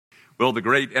Well, the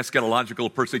great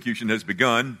eschatological persecution has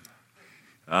begun.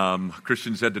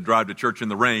 Christians had to drive to church in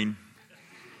the rain.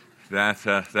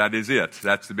 That is it.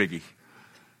 That's the biggie.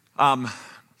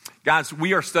 Guys,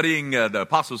 we are studying the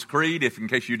Apostles' Creed. If in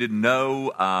case you didn't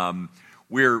know,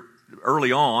 we're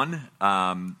early on.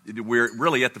 We're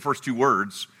really at the first two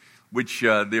words, which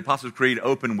the Apostles' Creed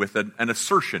open with an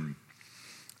assertion.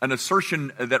 An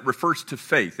assertion that refers to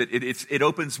faith. It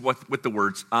opens with the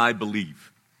words, I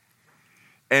believe.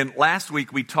 And last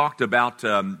week we talked about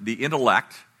the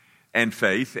intellect and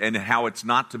faith and how it's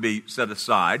not to be set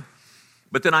aside.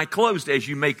 But then I closed, as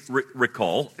you may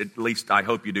recall, at least I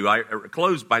hope you do, I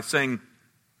closed by saying,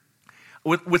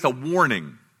 with a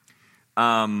warning.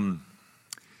 My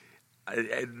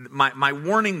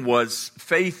warning was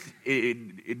faith,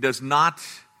 it does not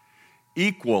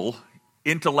equal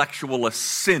intellectual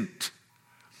assent.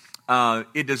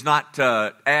 It does not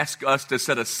ask us to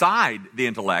set aside the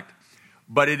intellect,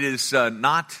 but it is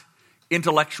not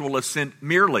intellectual assent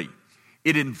merely.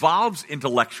 It involves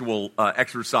intellectual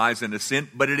exercise and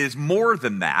assent, but it is more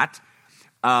than that,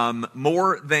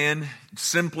 more than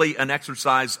simply an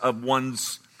exercise of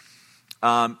one's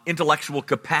intellectual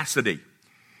capacity.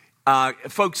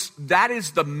 Folks, that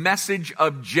is the message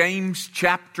of James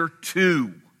chapter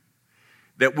 2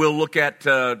 that we'll look at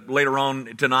later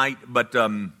on tonight, but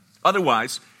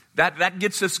otherwise, that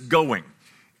gets us going.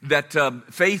 That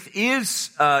faith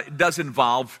does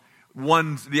involve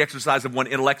the exercise of one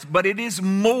intellect, but it is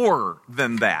more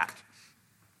than that.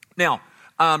 Now,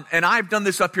 and I've done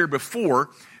this up here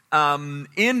before,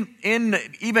 in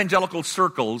evangelical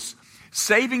circles,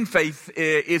 saving faith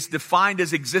is defined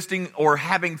as existing or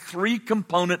having three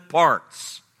component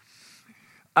parts.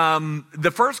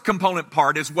 The first component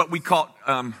part is what we call,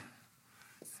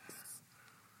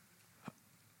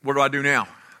 what do I do now?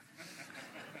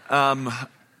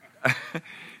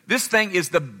 This thing is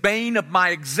the bane of my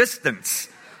existence.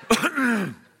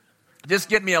 Just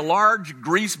get me a large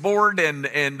grease board and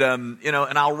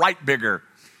I'll write bigger.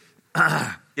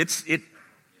 It's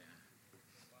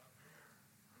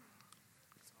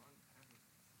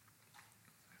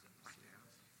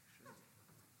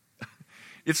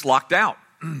locked out.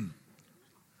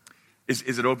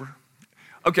 Is it over?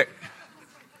 Okay.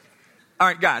 All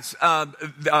right, guys.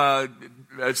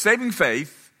 Saving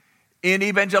faith in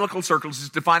evangelical circles is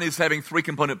defined as having three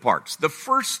component parts. The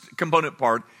first component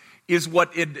part is what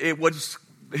it was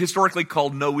historically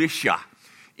called noetia.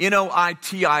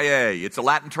 N-O-I-T-I-A. It's a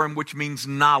Latin term which means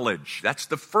knowledge. That's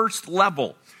the first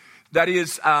level. That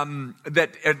is,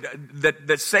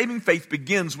 that saving faith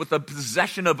begins with the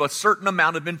possession of a certain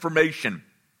amount of information.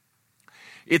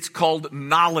 It's called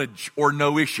knowledge or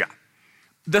noetia.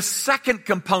 The second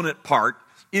component part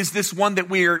is this one that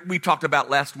we talked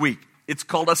about last week. It's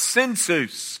called a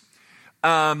sensus.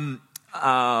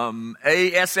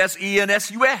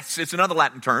 A-S-S-E-N-S-U-S. It's another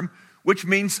Latin term, which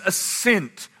means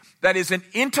assent. That is an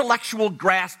intellectual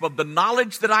grasp of the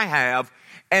knowledge that I have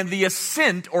and the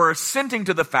assent or assenting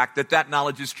to the fact that that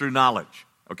knowledge is true knowledge.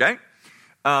 Okay?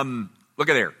 Look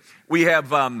at there. We have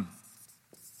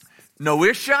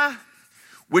noetia,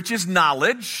 which is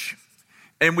knowledge,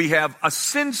 and we have a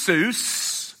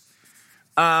sensus,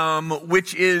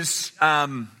 which is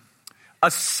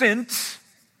assent.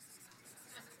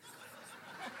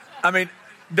 I mean,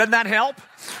 doesn't that help?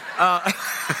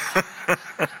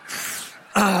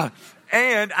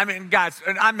 And I mean, guys,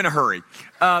 I'm in a hurry.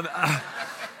 But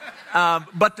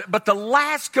the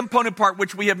last component part,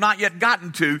 which we have not yet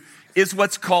gotten to, is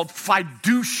what's called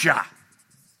fiducia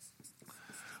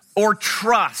or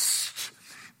trust.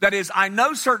 That is, I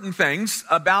know certain things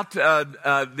about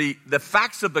the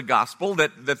facts of the gospel,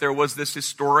 that there was this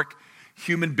historic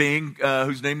human being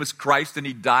whose name was Christ, and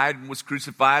he died and was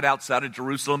crucified outside of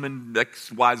Jerusalem in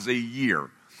XYZ year.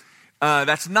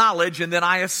 That's knowledge, and then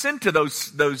I assent to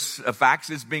those facts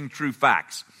as being true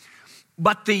facts.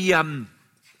 But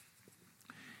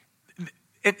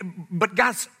but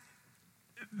guys,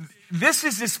 this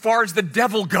is as far as the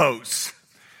devil goes.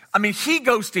 I mean, he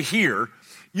goes to here.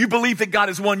 You believe that God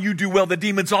is one, you do well. The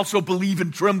demons also believe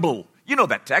and tremble. You know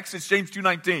that text. It's James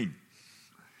 2:19.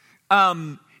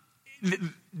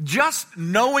 Just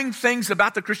knowing things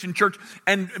about the Christian church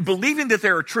and believing that they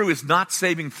are true is not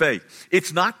saving faith.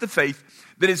 It's not the faith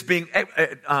that is being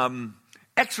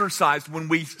exercised when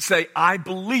we say, I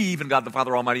believe in God the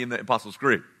Father Almighty in the Apostles'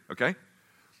 Creed. Okay?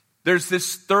 There's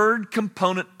this third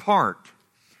component part,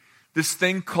 this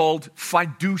thing called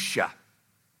fiducia,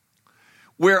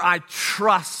 where I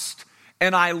trust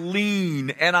and I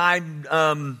lean and I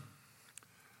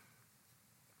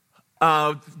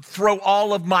throw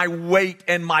all of my weight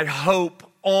and my hope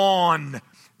on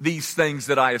these things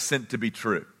that I assent to be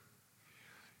true.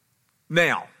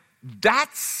 Now, that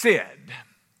said,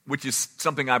 which is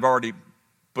something I've already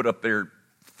put up there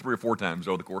 3 or 4 times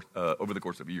over the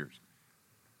course of years,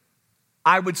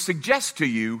 I would suggest to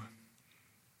you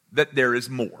that there is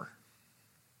more.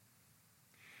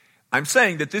 I'm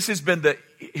saying that this has been the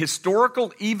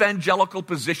historical evangelical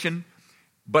position,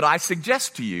 but I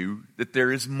suggest to you that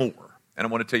there is more. And I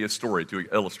want to tell you a story to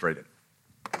illustrate it.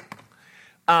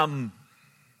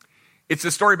 It's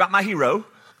a story about my hero,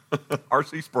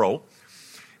 R.C. Sproul.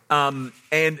 And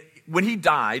when he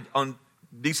died on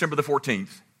December the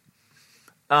 14th,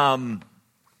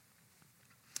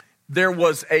 there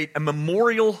was a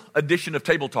memorial edition of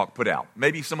Table Talk put out.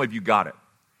 Maybe some of you got it.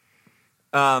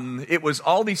 It was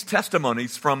all these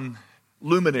testimonies from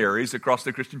luminaries across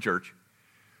the Christian church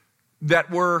that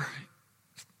were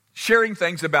sharing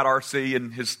things about R.C.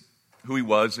 and who he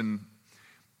was and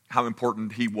how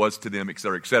important he was to them, et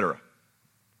cetera, et cetera.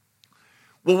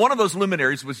 Well, one of those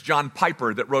luminaries was John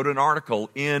Piper that wrote an article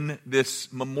in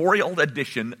this memorial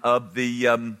edition of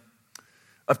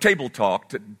of Table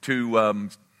Talk to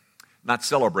not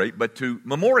celebrate, but to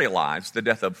memorialize the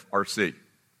death of R.C.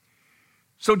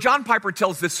 So John Piper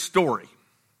tells this story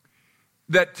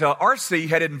that R.C.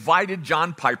 had invited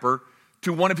John Piper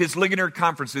to one of his Ligonier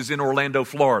conferences in Orlando,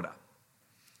 Florida.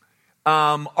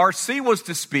 R.C. was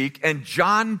to speak, and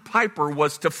John Piper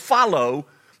was to follow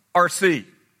R.C.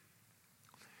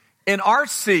 And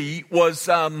R.C. was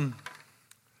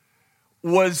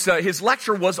his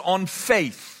lecture was on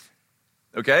faith,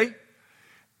 okay?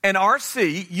 And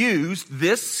R.C. used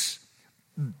this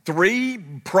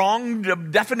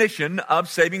 3-pronged definition of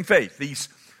saving faith, these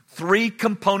 3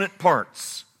 component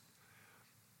parts.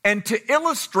 And to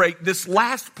illustrate this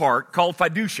last part called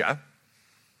fiducia,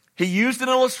 he used an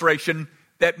illustration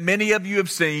that many of you have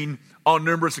seen on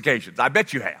numerous occasions. I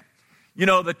bet you have. You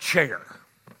know, the chair.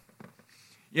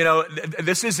 You know,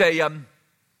 this is an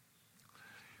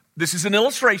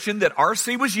illustration that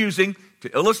R.C. was using to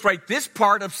illustrate this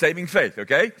part of saving faith,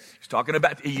 okay? He's talking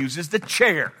about, he uses the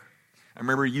chair. I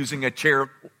remember using a chair,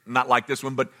 not like this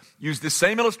one, but used this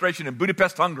same illustration in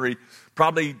Budapest, Hungary,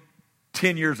 probably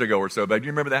 10 years ago or so. Babe, do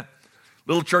you remember that?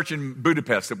 Little church in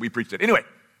Budapest that we preached at. Anyway,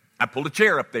 I pulled a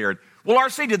chair up there. Well,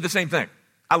 R.C. did the same thing.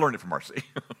 I learned it from R.C.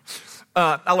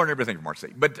 I learned everything from R.C.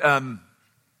 But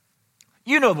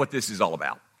you know what this is all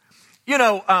about. You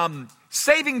know,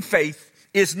 saving faith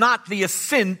is not the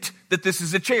assent that this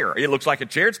is a chair. It looks like a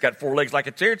chair. It's got 4 legs like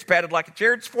a chair. It's padded like a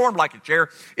chair. It's formed like a chair.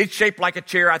 It's shaped like a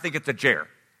chair. I think it's a chair.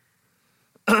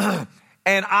 And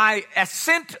I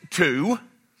assent to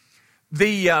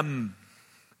the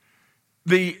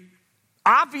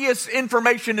obvious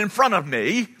information in front of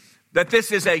me that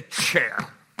this is a chair.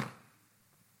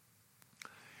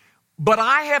 But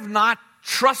I have not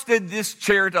trusted this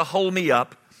chair to hold me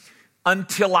up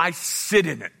until I sit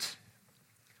in it.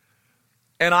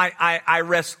 And I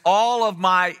rest all of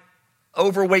my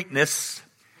overweightness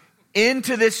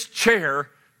into this chair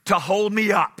to hold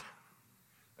me up.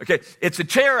 Okay, it's a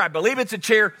chair. I believe it's a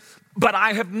chair. But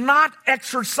I have not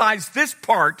exercised this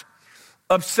part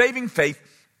of saving faith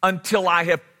until I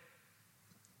have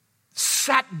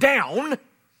sat down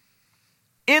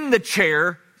in the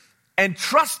chair and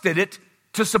trusted it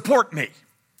to support me.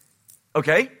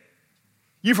 Okay?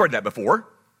 You've heard that before.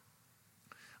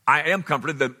 I am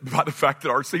comforted by the fact that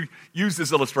R.C. used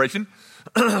this illustration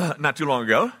not too long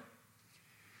ago.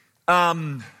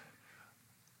 I'm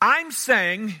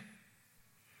saying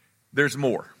there's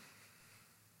more.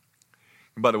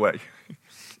 And by the way,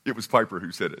 it was Piper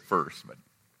who said it first. But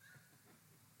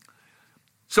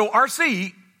so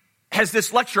R.C. has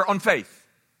this lecture on faith.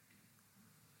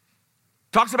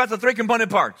 Talks about the 3 component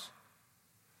parts.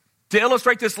 To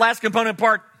illustrate this last component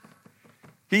part,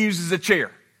 he uses a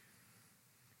chair.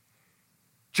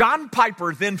 John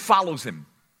Piper then follows him.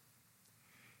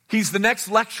 He's the next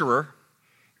lecturer,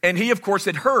 and he, of course,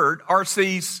 had heard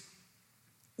R.C.'s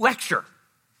lecture.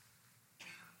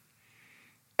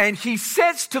 And he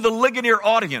says to the Ligonier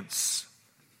audience,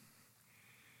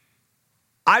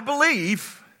 I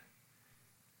believe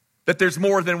that there's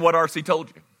more than what R.C.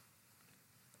 told you.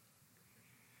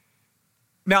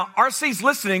 Now, R.C.'s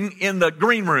listening in the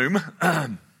green room.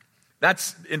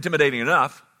 That's intimidating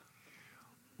enough.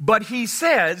 But he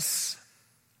says,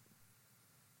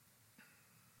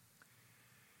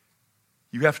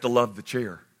 you have to love the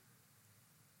chair.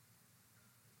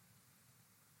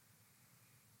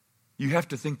 You have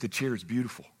to think the chair is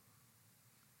beautiful.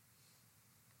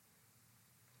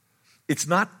 It's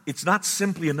not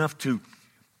simply enough to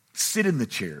sit in the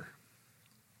chair.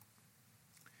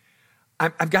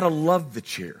 I've got to love the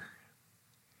chair.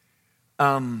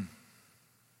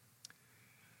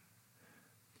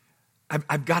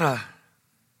 I've got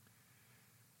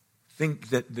think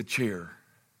that the chair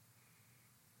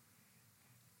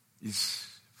is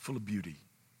full of beauty.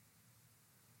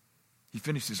 He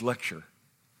finished his lecture.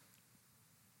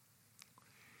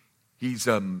 He's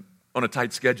on a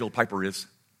tight schedule, Piper is.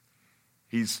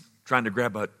 He's trying to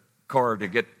grab a car to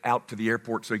get out to the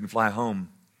airport so he can fly home.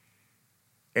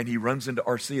 And he runs into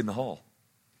R.C. in the hall.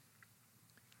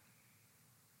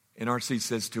 And R.C.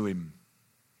 says to him,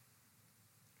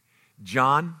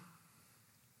 John,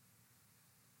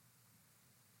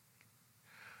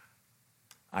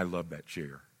 I love that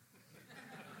chair.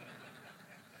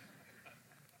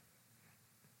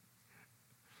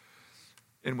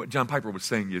 And what John Piper was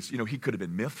saying is, he could have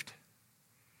been miffed.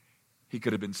 He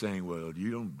could have been saying, well,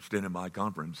 you don't stand in my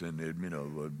conference and,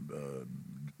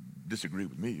 disagree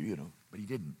with me, But he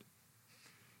didn't.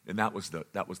 And that was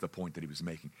the point that he was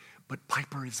making. But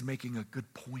Piper is making a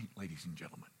good point, ladies and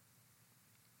gentlemen.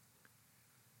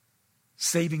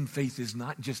 Saving faith is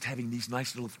not just having these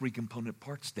nice little 3-component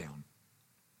parts down.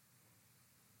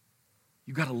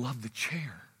 You got to love the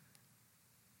chair.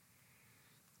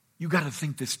 You got to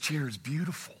think this chair is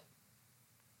beautiful.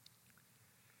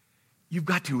 You've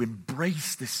got to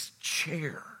embrace this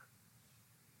chair.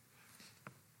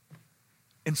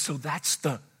 And so that's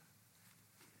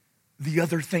the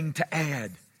other thing to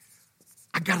add.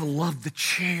 I got to love the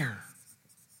chair.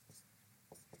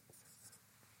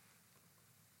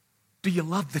 Do you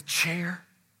love the chair?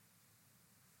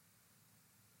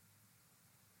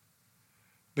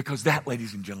 Because that,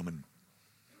 ladies and gentlemen,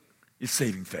 is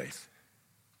saving faith.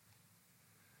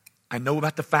 I know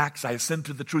about the facts. I assent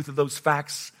to the truth of those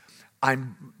facts.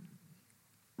 I'm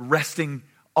resting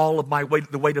all of my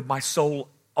weight, the weight of my soul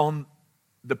on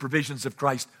the provisions of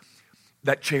Christ,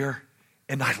 that chair,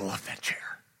 and I love that chair.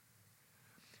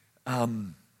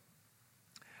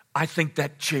 I think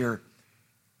that chair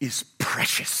is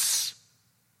precious.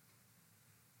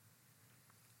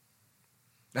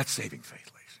 That's saving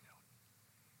faith, ladies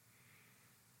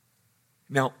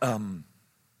and gentlemen. Now,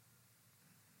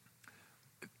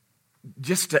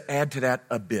 just to add to that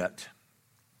a bit,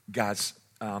 guys,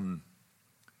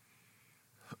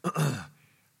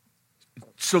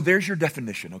 so there's your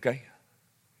definition, okay?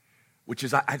 Which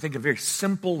is, I think, a very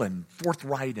simple and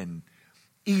forthright and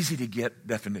easy to get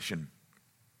definition.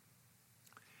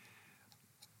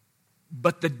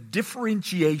 But the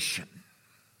differentiation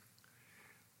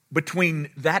between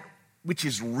that which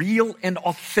is real and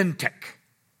authentic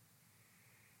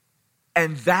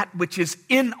and that which is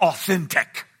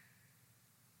inauthentic,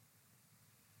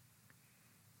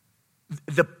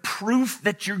 the proof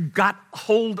that you got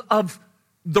hold of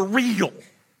the real,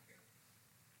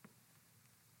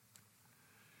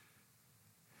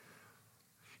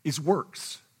 is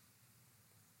works.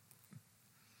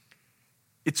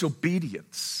 It's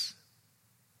obedience.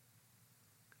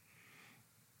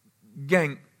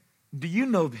 Gang, do you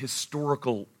know the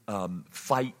historical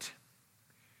fight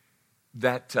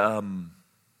that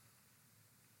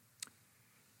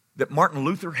Martin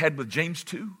Luther had with James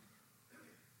II?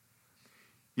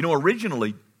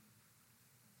 Originally,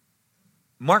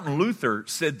 Martin Luther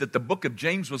said that the book of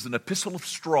James was an epistle of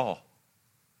straw,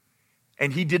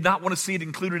 and he did not want to see it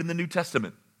included in the New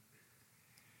Testament.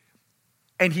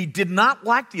 And he did not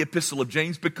like the epistle of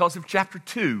James because of chapter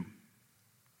 2. You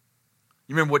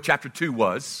remember what chapter 2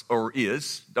 was, or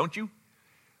is, don't you?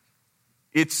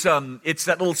 It's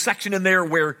that little section in there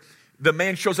where the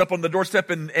man shows up on the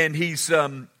doorstep and he's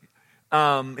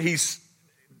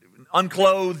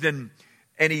unclothed and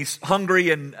he's hungry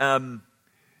and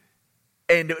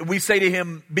we say to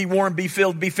him, be warm, be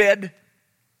filled, be fed.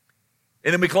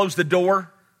 And then we close the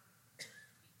door.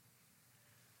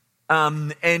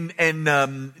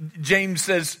 James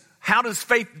says, how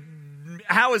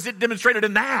is it demonstrated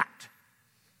in that?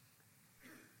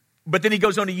 But then he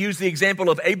goes on to use the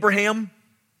example of Abraham,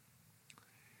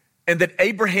 and that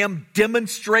Abraham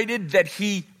demonstrated that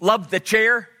he loved the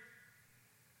chair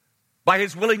by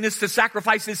his willingness to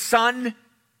sacrifice his son.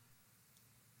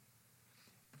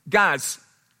 Guys,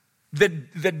 the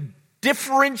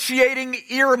differentiating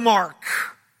earmark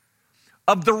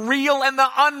of the real and the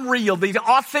unreal, the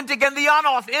authentic and the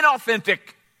inauthentic,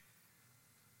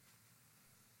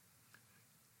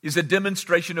 is a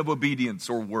demonstration of obedience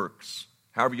or works,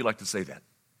 however you like to say that.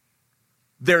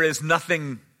 There is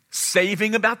nothing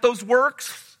saving about those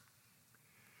works.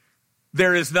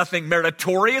 There is nothing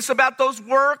meritorious about those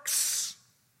works.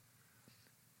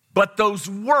 But those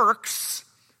works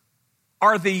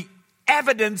are the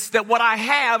evidence that what I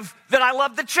have, that I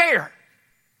love the chair.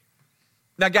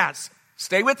 Now, guys,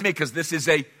 stay with me, because this is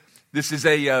a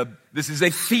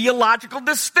theological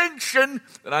distinction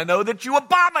that I know that you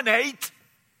abominate.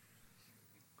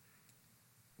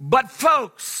 But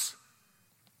folks,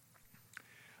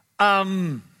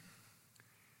 I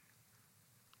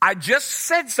just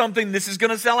said something. This is going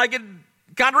to sound like it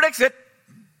contradicts it.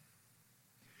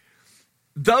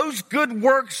 Those good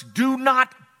works do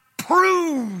not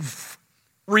prove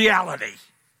reality.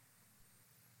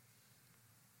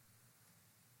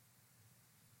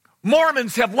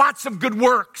 Mormons have lots of good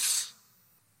works.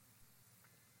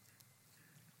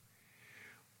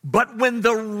 But when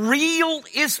the real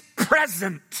is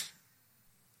present,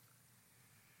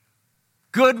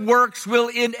 good works will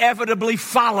inevitably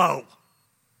follow.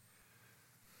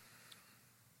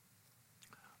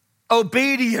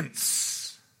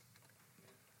 Obedience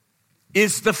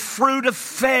is the fruit of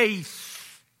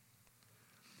faith.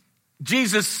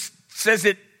 Jesus says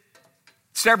it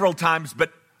several times,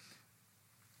 but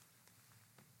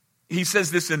he says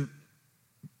this in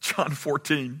John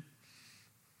 14.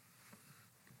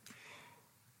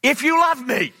 If you love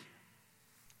me,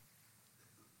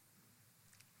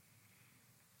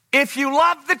 if you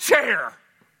love the chair,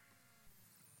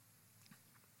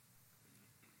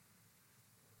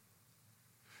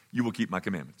 you will keep my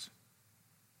commandments.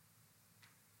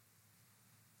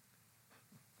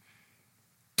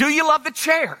 Do you love the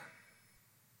chair?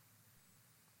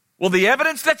 Well, the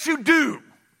evidence that you do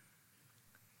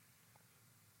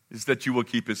is that you will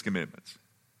keep his commandments.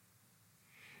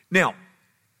 Now,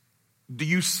 do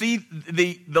you see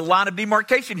the line of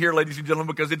demarcation here, ladies and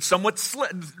gentlemen? Because it's somewhat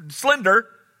slender.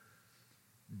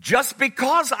 Just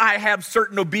because I have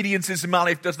certain obediences in my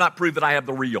life does not prove that I have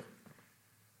the real.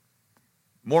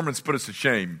 Mormons put us to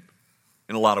shame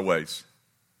in a lot of ways.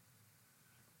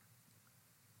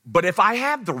 But if I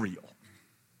have the real,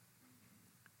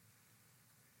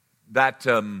 that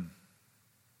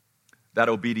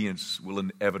obedience will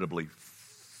inevitably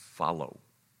follow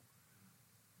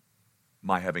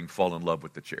my having fallen in love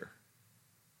with the chair.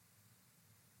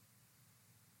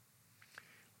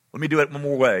 Let me do it one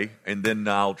more way, and then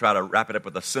I'll try to wrap it up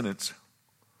with a sentence.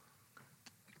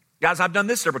 Guys, I've done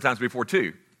this several times before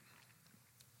too.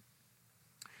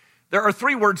 There are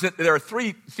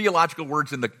three theological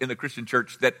words in the Christian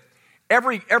church that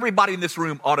everybody in this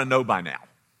room ought to know by now.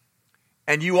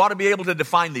 And you ought to be able to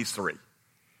define these three.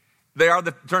 They are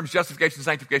the terms justification,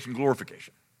 sanctification,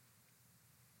 glorification.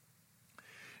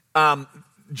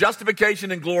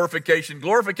 Justification and glorification.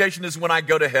 Glorification is when I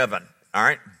go to heaven. All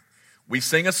right? We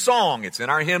sing a song. It's in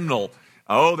our hymnal.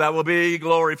 Oh, that will be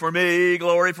glory for me,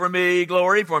 glory for me,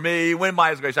 glory for me. When by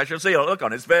his grace I shall see a look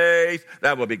on his face.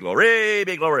 That will be glory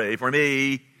for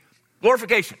me.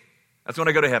 Glorification. That's when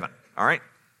I go to heaven. All right?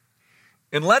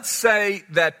 And let's say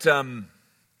that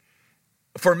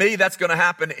for me, that's going to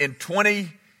happen in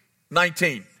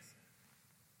 2019.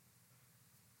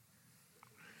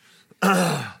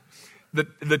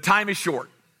 The time is short.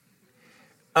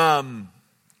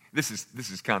 This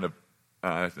is kind of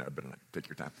I better not take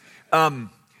your time.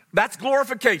 That's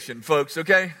glorification, folks.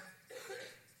 Okay.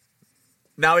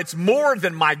 Now it's more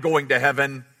than my going to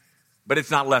heaven, but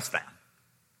it's not less than.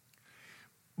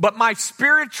 But my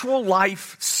spiritual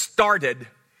life started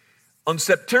on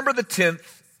September the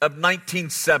 10th of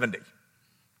 1970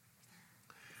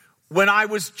 when I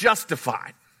was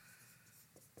justified.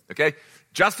 Okay?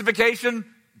 Justification,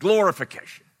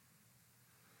 glorification.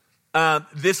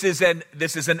 This is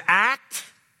an act.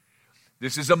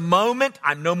 This is a moment.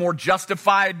 I'm no more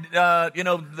justified,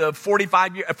 the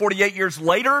 48 years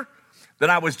later than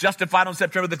I was justified on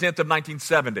September the 10th of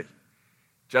 1970.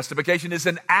 Justification is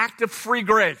an act of free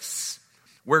grace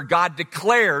where God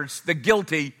declares the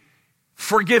guilty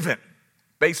forgiven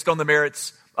based on the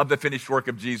merits of the finished work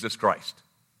of Jesus Christ.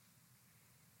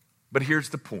 But here's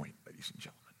the point, ladies and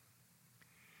gentlemen.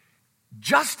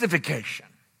 Justification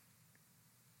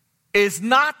is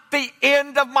not the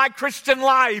end of my Christian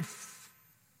life.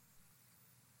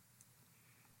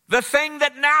 The thing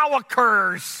that now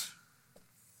occurs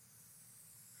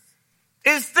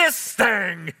is this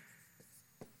thing.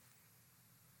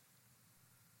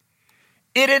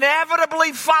 It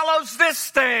inevitably follows this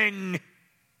thing.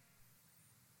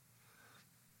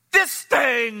 This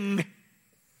thing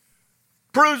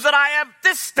proves that I have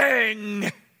this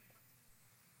thing.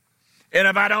 And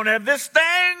if I don't have this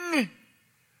thing,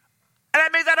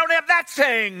 that means I don't have that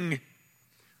thing.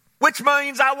 Which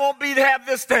means I won't be to have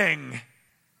this thing.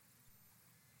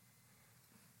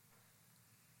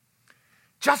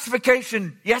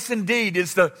 Justification, yes indeed,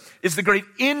 is the great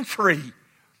entry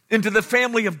into the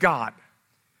family of God.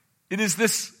 It is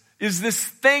this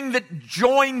thing that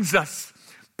joins us,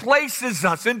 places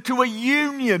us into a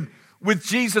union with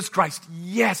Jesus Christ.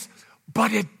 Yes,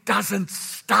 but it doesn't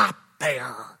stop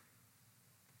there.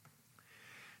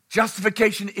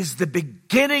 Justification is the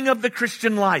beginning of the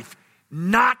Christian life,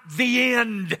 not the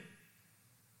end.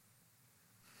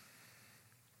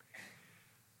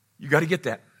 You got to get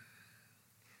that.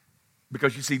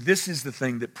 Because you see, this is the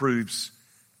thing that proves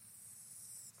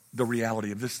the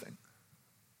reality of this thing.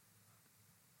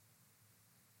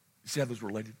 You see how those are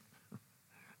related?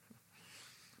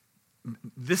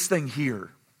 This thing here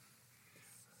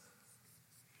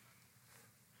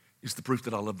is the proof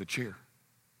that I love the chair.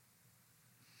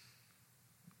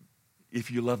 If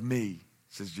you love me,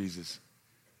 says Jesus,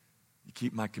 you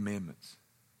keep my commandments.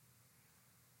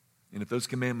 And if those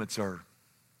commandments are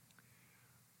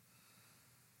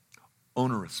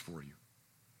onerous for you,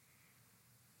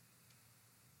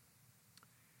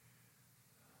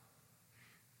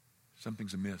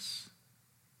 something's amiss.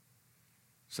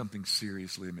 Something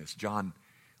seriously amiss. John,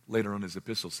 later on in his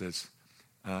epistle, says,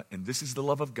 and this is the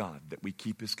love of God, that we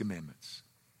keep his commandments,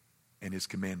 and his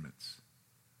commandments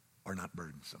are not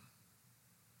burdensome.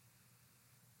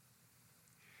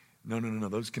 No.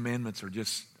 Those commandments are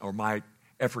just, or my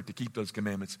effort to keep those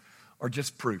commandments are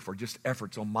just proof, or just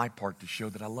efforts on my part to show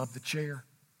that I love the chair.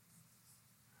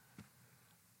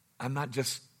 I'm not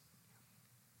just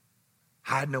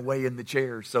hiding away in the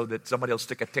chair so that somebody will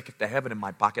stick a ticket to heaven in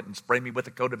my pocket and spray me with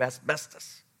a coat of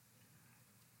asbestos.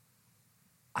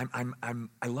 I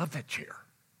love that chair.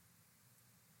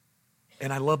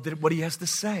 And I love what he has to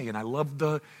say. And I love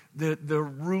the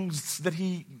rules that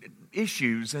he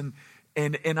issues. And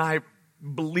I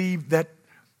believe that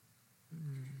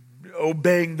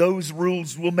obeying those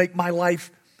rules will make my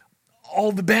life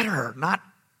all the better, not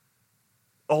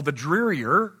all the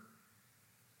drearier.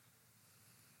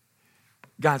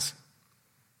 Guys,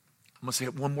 I'm going to say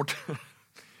it one more time.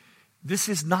 This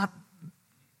is not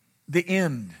the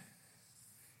end.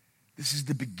 This is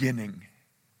the beginning.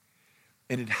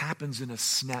 And it happens in a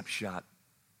snapshot.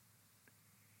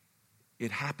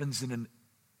 It happens in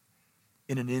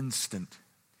an instant.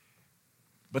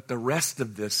 But the rest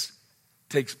of this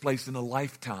takes place in a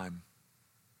lifetime.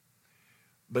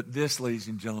 But this, ladies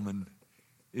and gentlemen,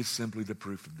 is simply the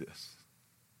proof of this.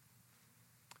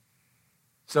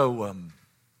 So,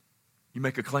 you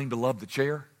make a claim to love the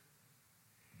chair,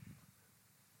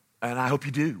 and I hope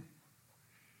you do.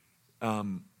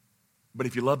 But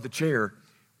if you love the chair,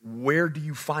 where do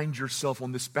you find yourself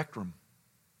on this spectrum?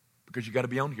 Because you got to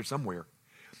be on here somewhere.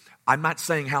 I'm not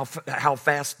saying how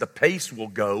fast the pace will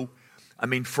go. I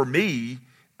mean, for me,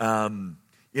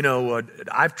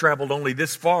 I've traveled only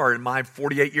this far in my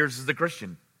 48 years as a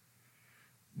Christian.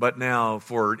 But now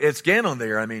for Ed Scanlon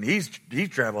there, I mean, he's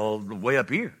traveled way up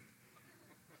here.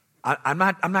 I'm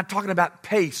not talking about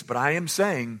pace, but I am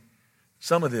saying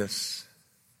some of this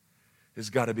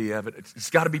has got to be evident. It's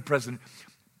got to be present.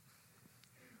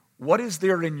 What is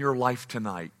there in your life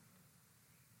tonight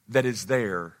that is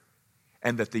there,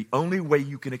 and that the only way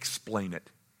you can explain it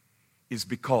is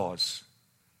because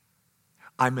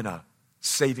I'm in a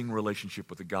saving relationship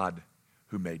with the God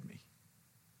who made me?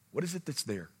 What is it that's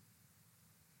there?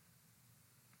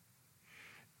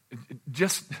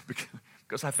 Just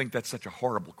because I think that's such a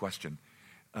horrible question.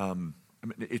 I mean,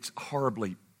 it's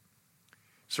horribly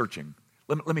searching.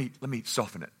 Let me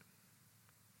soften it.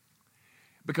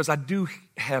 Because I do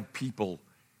have people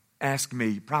ask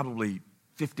me probably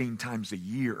 15 times a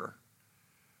year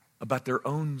about their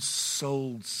own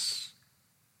soul's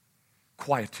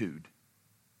quietude.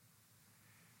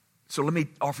 So let me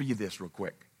offer you this real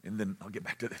quick, and then I'll get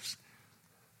back to this.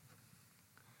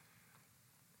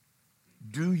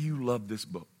 Do you love this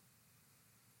book?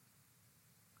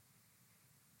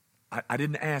 I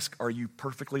didn't ask, are you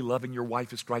perfectly loving your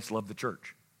wife as Christ loved the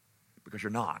church? Because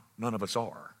you're not. None of us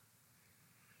are.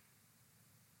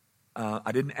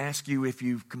 I didn't ask you if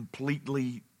you've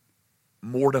completely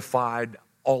mortified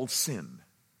all sin.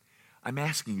 I'm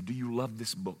asking you, do you love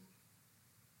this book?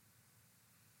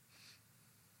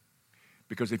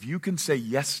 Because if you can say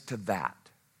yes to that,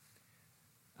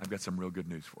 I've got some real good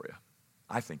news for you.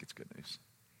 I think it's good news.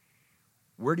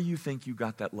 Where do you think you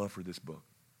got that love for this book?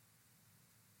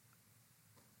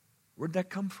 Where'd that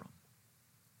come from?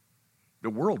 The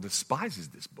world despises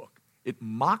this book. It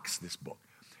mocks this book.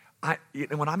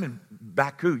 When I'm in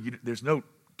Baku, there's no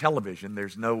television,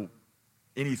 there's no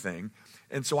anything.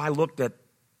 And so I looked at,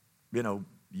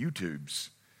 YouTubes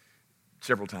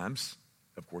several times,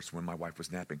 of course, when my wife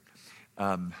was napping.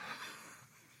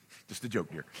 Just a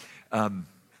joke here.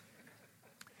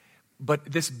 But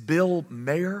this Bill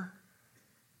Maher,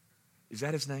 is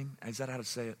that his name? Is that how to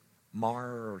say it?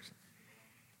 Maher?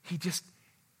 He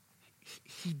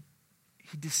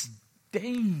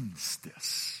disdains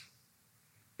this.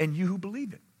 And you who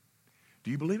believe it. Do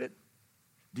you believe it?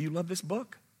 Do you love this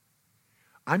book?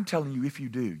 I'm telling you, if you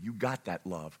do, you got that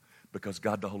love because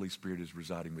God the Holy Spirit is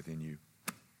residing within you.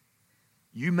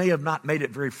 You may have not made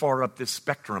it very far up this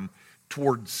spectrum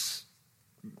towards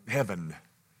heaven,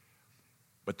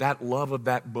 but that love of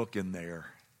that book in there,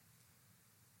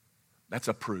 that's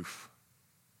a proof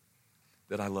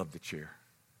that I love the chair.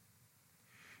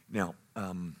 Now,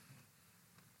 let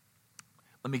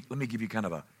me give you kind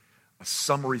of a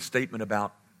summary statement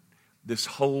about this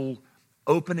whole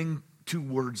opening 2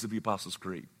 words of the Apostles'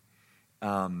 Creed.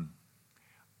 I'm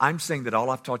saying that all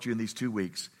I've taught you in these 2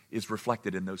 weeks is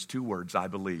reflected in those 2 words, I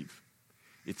believe.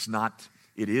 It is not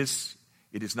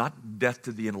death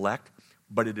to the intellect,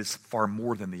 but it is far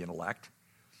more than the intellect.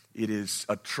 It is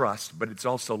a trust, but it's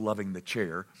also loving the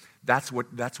chair. That's what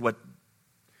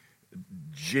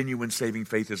genuine saving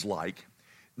faith is like.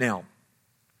 Now,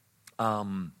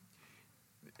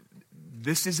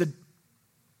 this is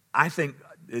I think,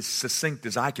 as succinct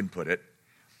as I can put it,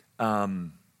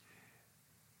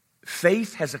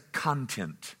 faith has a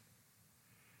content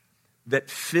that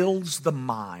fills the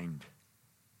mind.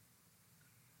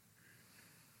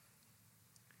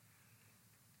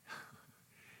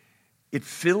 It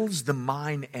fills the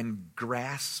mind and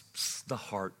grasps the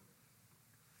heart.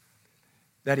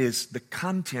 That is, the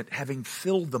content, having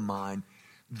filled the mind,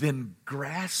 then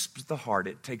grasps the heart.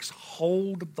 It takes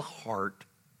hold of the heart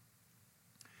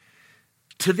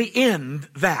to the end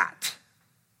that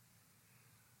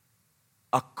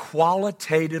a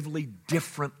qualitatively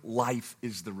different life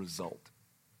is the result.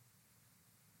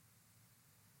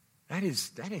 That is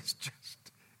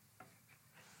just,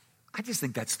 I just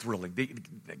think that's thrilling.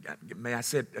 May I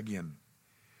say it again?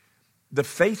 The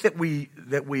faith that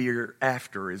we are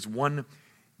after is one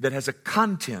that has a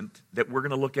content that we're going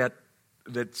to look at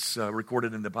that's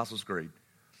recorded in the Apostles' Creed.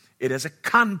 It has a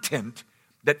content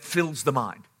that fills the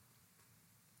mind.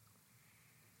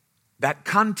 That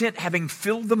content, having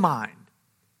filled the mind,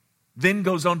 then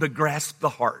goes on to grasp the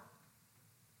heart.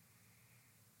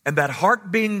 And that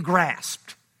heart being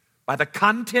grasped by the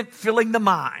content filling the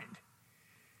mind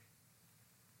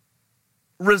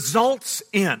results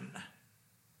in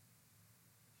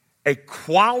a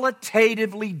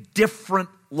qualitatively different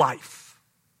life.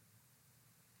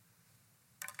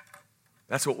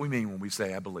 That's what we mean when we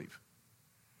say, I believe.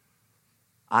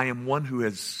 I am one who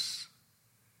has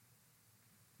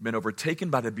been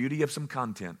overtaken by the beauty of some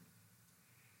content,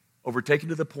 overtaken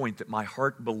to the point that my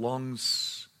heart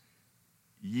belongs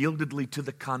yieldedly to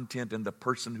the content and the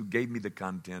person who gave me the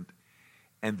content,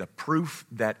 and the proof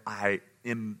that I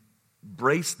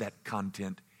embrace that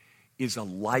content is a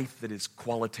life that is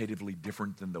qualitatively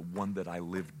different than the one that I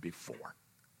lived before.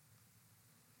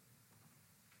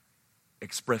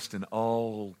 Expressed in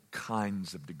all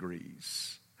kinds of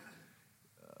degrees,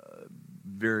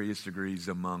 various degrees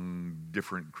among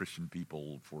different Christian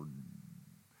people for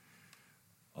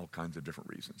all kinds of different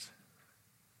reasons.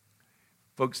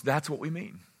 Folks, that's what we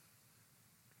mean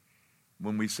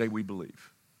when we say we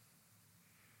believe.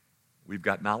 We've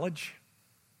got knowledge,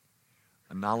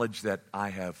 a knowledge that I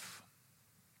have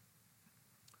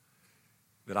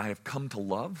come to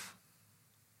love,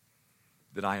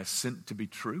 that I assent to be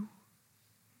true,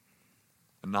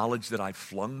 a knowledge that I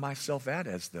flung myself at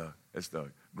as the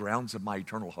grounds of my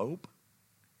eternal hope.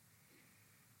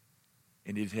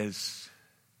 And it has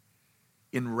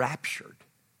enraptured.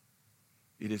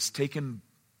 It has taken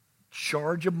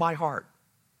charge of my heart.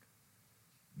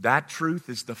 That truth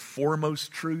is the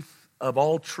foremost truth of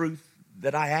all truth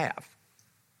that I have.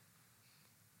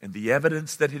 And the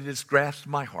evidence that it has grasped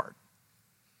my heart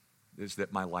is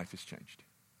that my life has changed.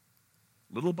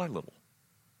 Little by little,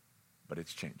 but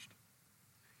it's changed.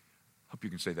 Hope you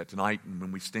can say that tonight, and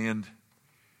when we stand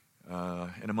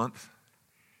in a month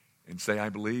and say, I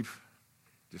believe,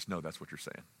 just know that's what you're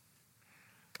saying.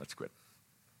 Let's quit.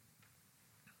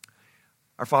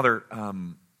 Our Father,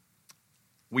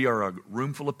 we are a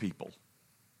room full of people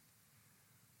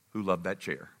who love that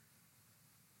chair.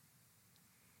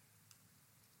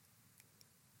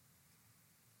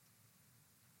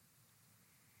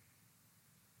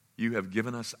 You have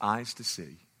given us eyes to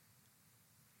see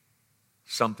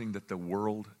something that the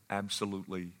world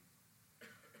absolutely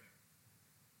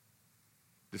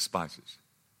despises.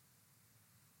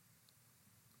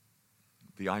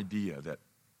 The idea that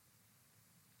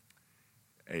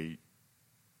a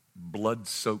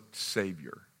blood-soaked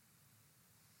Savior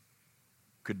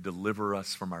could deliver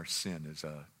us from our sin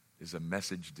is a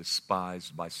message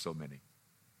despised by so many.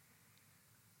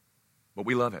 But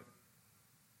we love it.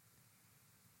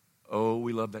 Oh,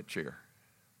 we love that chair.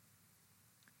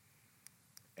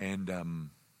 And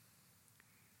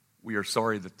we are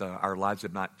sorry that our lives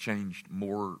have not changed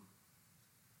more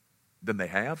than they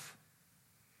have.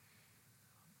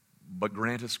 But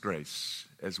grant us grace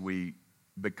as we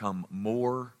become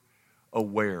more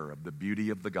aware of the beauty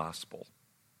of the gospel.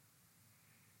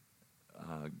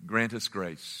 Grant us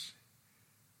grace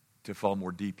to fall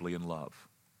more deeply in love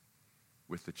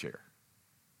with the chair.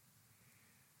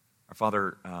 Our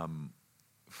Father,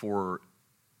 for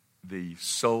the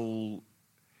soul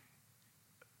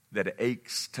that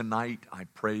aches tonight, I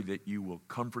pray that you will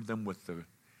comfort them with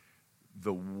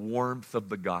the warmth of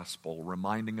the gospel,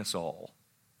 reminding us all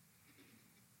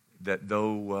that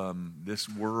though this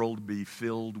world be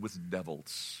filled with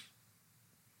devils,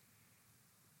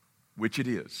 which it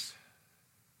is,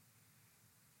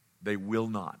 they will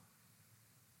not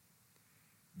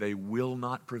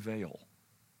prevail,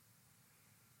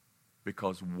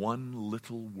 because one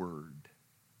little word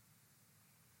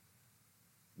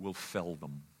will fell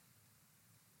them.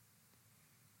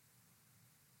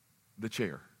 The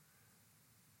chair.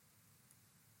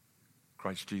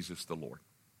 Christ Jesus the Lord.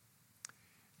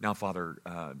 Now, Father,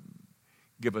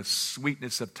 give us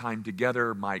sweetness of time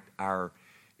together. Might our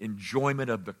enjoyment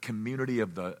of the community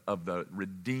of the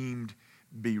redeemed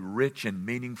be rich and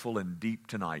meaningful and deep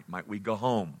tonight. Might we go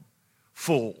home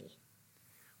full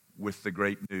with the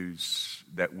great news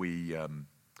that we're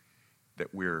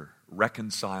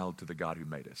reconciled to the God who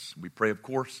made us. We pray, of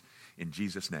course, in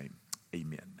Jesus' name.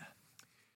 Amen.